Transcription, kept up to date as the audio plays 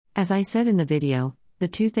As I said in the video, the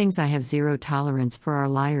two things I have zero tolerance for are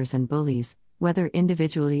liars and bullies, whether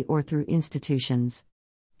individually or through institutions.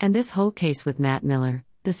 And this whole case with Matt Miller,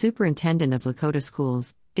 the superintendent of Lakota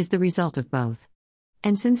schools, is the result of both.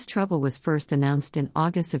 And since trouble was first announced in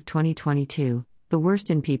August of 2022, the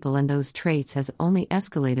worst in people and those traits has only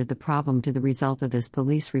escalated the problem to the result of this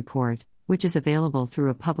police report, which is available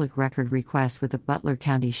through a public record request with the Butler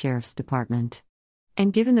County Sheriff's Department.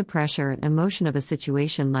 And given the pressure and emotion of a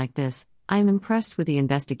situation like this, I am impressed with the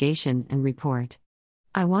investigation and report.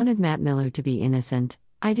 I wanted Matt Miller to be innocent.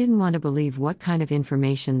 I didn't want to believe what kind of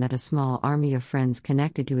information that a small army of friends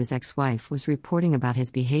connected to his ex-wife was reporting about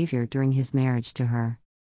his behavior during his marriage to her.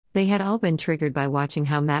 They had all been triggered by watching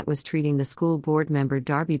how Matt was treating the school board member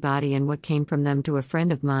Darby Body and what came from them to a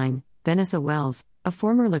friend of mine, Vanessa Wells, a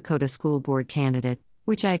former Lakota school board candidate,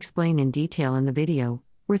 which I explain in detail in the video,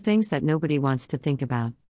 were things that nobody wants to think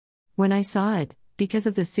about. When I saw it, because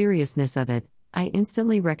of the seriousness of it, I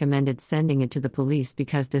instantly recommended sending it to the police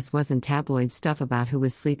because this wasn't tabloid stuff about who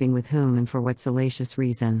was sleeping with whom and for what salacious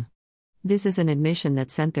reason. This is an admission that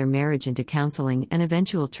sent their marriage into counseling and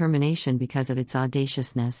eventual termination because of its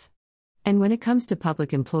audaciousness. And when it comes to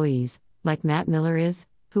public employees, like Matt Miller is,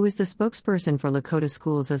 who is the spokesperson for Lakota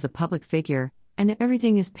schools as a public figure, and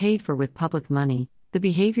everything is paid for with public money, the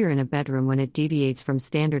behavior in a bedroom when it deviates from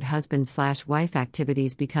standard husband/wife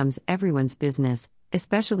activities becomes everyone's business,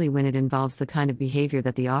 especially when it involves the kind of behavior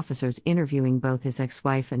that the officers interviewing both his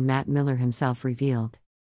ex-wife and Matt Miller himself revealed.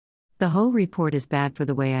 The whole report is bad for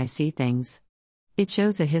the way I see things. It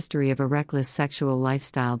shows a history of a reckless sexual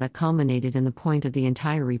lifestyle that culminated in the point of the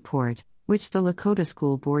entire report, which the Lakota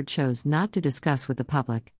School Board chose not to discuss with the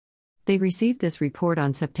public. They received this report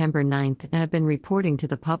on September 9th and have been reporting to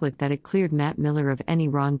the public that it cleared Matt Miller of any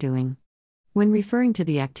wrongdoing. When referring to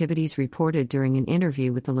the activities reported during an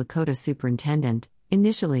interview with the Lakota superintendent,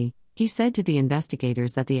 initially, he said to the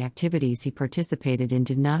investigators that the activities he participated in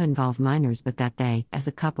did not involve minors but that they, as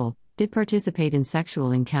a couple, did participate in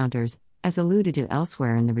sexual encounters, as alluded to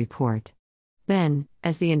elsewhere in the report. Then,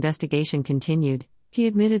 as the investigation continued, he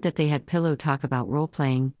admitted that they had pillow talk about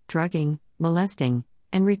role-playing, drugging, molesting,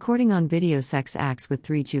 and recording on video sex acts with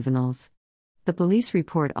 3 juveniles. The police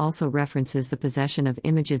report also references the possession of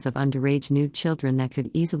images of underage nude children that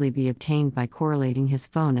could easily be obtained by correlating his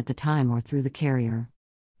phone at the time or through the carrier.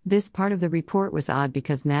 This part of the report was odd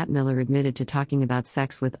because Matt Miller admitted to talking about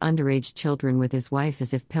sex with underage children with his wife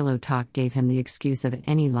as if pillow talk gave him the excuse of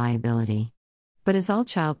any liability. But as all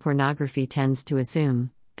child pornography tends to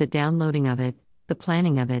assume, the downloading of it, the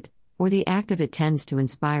planning of it, or the act of it tends to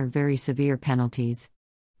inspire very severe penalties.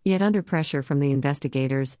 Yet under pressure from the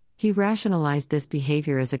investigators, he rationalized this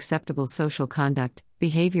behavior as acceptable social conduct,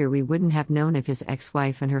 behavior we wouldn't have known if his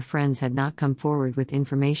ex-wife and her friends had not come forward with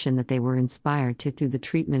information that they were inspired to through the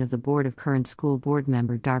treatment of the board of current school board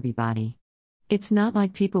member Darby Body. It's not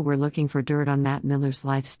like people were looking for dirt on Matt Miller's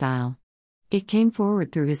lifestyle. It came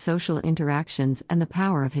forward through his social interactions and the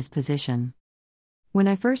power of his position. When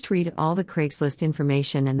I first read all the Craigslist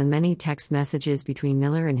information and the many text messages between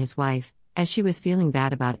Miller and his wife, as she was feeling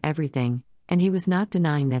bad about everything, and he was not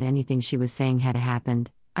denying that anything she was saying had happened,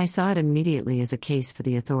 I saw it immediately as a case for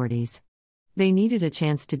the authorities. They needed a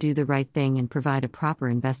chance to do the right thing and provide a proper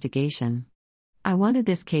investigation. I wanted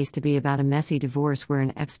this case to be about a messy divorce where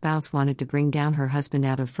an ex-spouse wanted to bring down her husband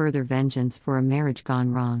out of further vengeance for a marriage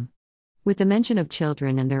gone wrong. With the mention of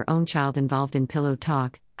children and their own child involved in pillow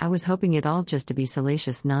talk, I was hoping it all just to be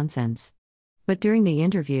salacious nonsense. But during the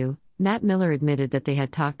interview, Matt Miller admitted that they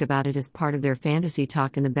had talked about it as part of their fantasy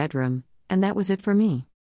talk in the bedroom, and that was it for me.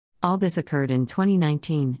 All this occurred in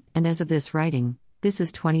 2019, and as of this writing, this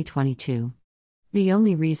is 2022. The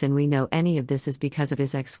only reason we know any of this is because of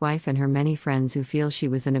his ex-wife and her many friends who feel she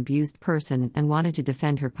was an abused person and wanted to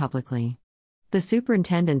defend her publicly. The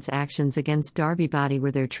superintendent's actions against Darby Body were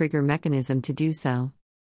their trigger mechanism to do so.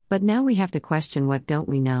 But now we have to question what don't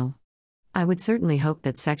we know. I would certainly hope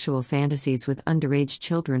that sexual fantasies with underage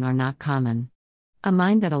children are not common. A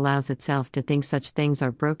mind that allows itself to think such things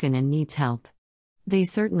are broken and needs help. They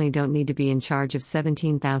certainly don't need to be in charge of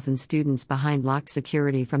 17,000 students behind locked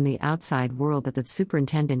security from the outside world that the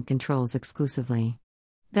superintendent controls exclusively.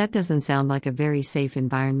 That doesn't sound like a very safe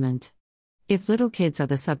environment. If little kids are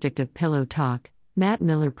the subject of pillow talk, Matt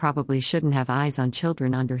Miller probably shouldn't have eyes on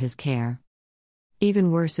children under his care.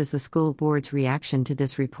 Even worse is the school board's reaction to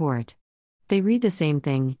this report. They read the same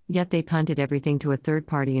thing, yet they punted everything to a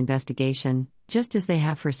third-party investigation, just as they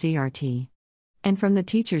have for CRT. And from the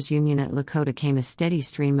teachers' union at Lakota came a steady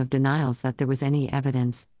stream of denials that there was any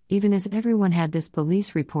evidence, even as everyone had this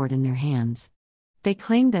police report in their hands. They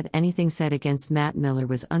claimed that anything said against Matt Miller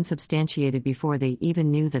was unsubstantiated before they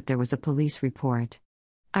even knew that there was a police report.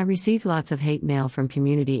 I received lots of hate mail from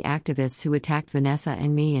community activists who attacked Vanessa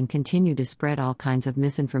and me and continue to spread all kinds of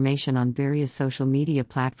misinformation on various social media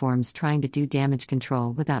platforms trying to do damage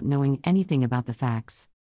control without knowing anything about the facts.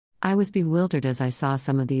 I was bewildered as I saw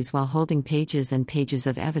some of these while holding pages and pages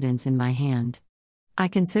of evidence in my hand. I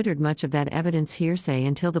considered much of that evidence hearsay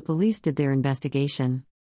until the police did their investigation.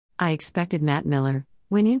 I expected Matt Miller,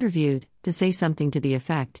 when interviewed, to say something to the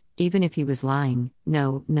effect, even if he was lying,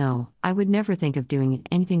 no, I would never think of doing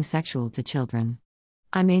anything sexual to children.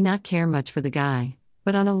 I may not care much for the guy,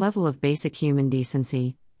 but on a level of basic human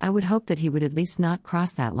decency, I would hope that he would at least not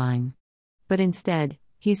cross that line. But instead,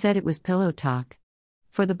 he said it was pillow talk.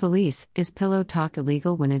 For the police, is pillow talk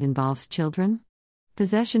illegal when it involves children?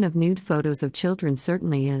 Possession of nude photos of children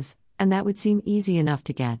certainly is, and that would seem easy enough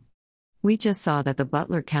to get. We just saw that the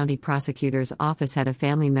Butler County Prosecutor's Office had a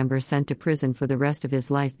family member sent to prison for the rest of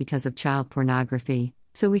his life because of child pornography,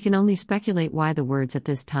 so we can only speculate why the words at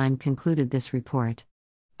this time concluded this report.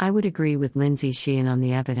 I would agree with Lindsay Sheehan on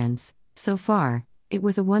the evidence. So far, it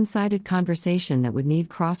was a one-sided conversation that would need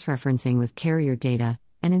cross-referencing with carrier data,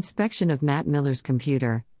 an inspection of Matt Miller's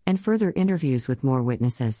computer, and further interviews with more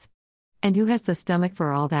witnesses. And who has the stomach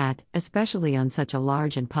for all that, especially on such a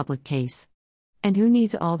large and public case? And who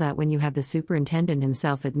needs all that when you have the superintendent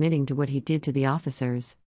himself admitting to what he did to the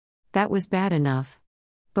officers? That was bad enough.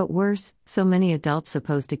 But worse, so many adults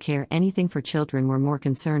supposed to care anything for children were more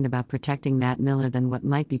concerned about protecting Matt Miller than what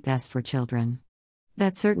might be best for children.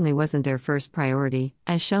 That certainly wasn't their first priority,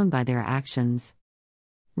 as shown by their actions.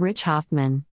 Rich Hoffman.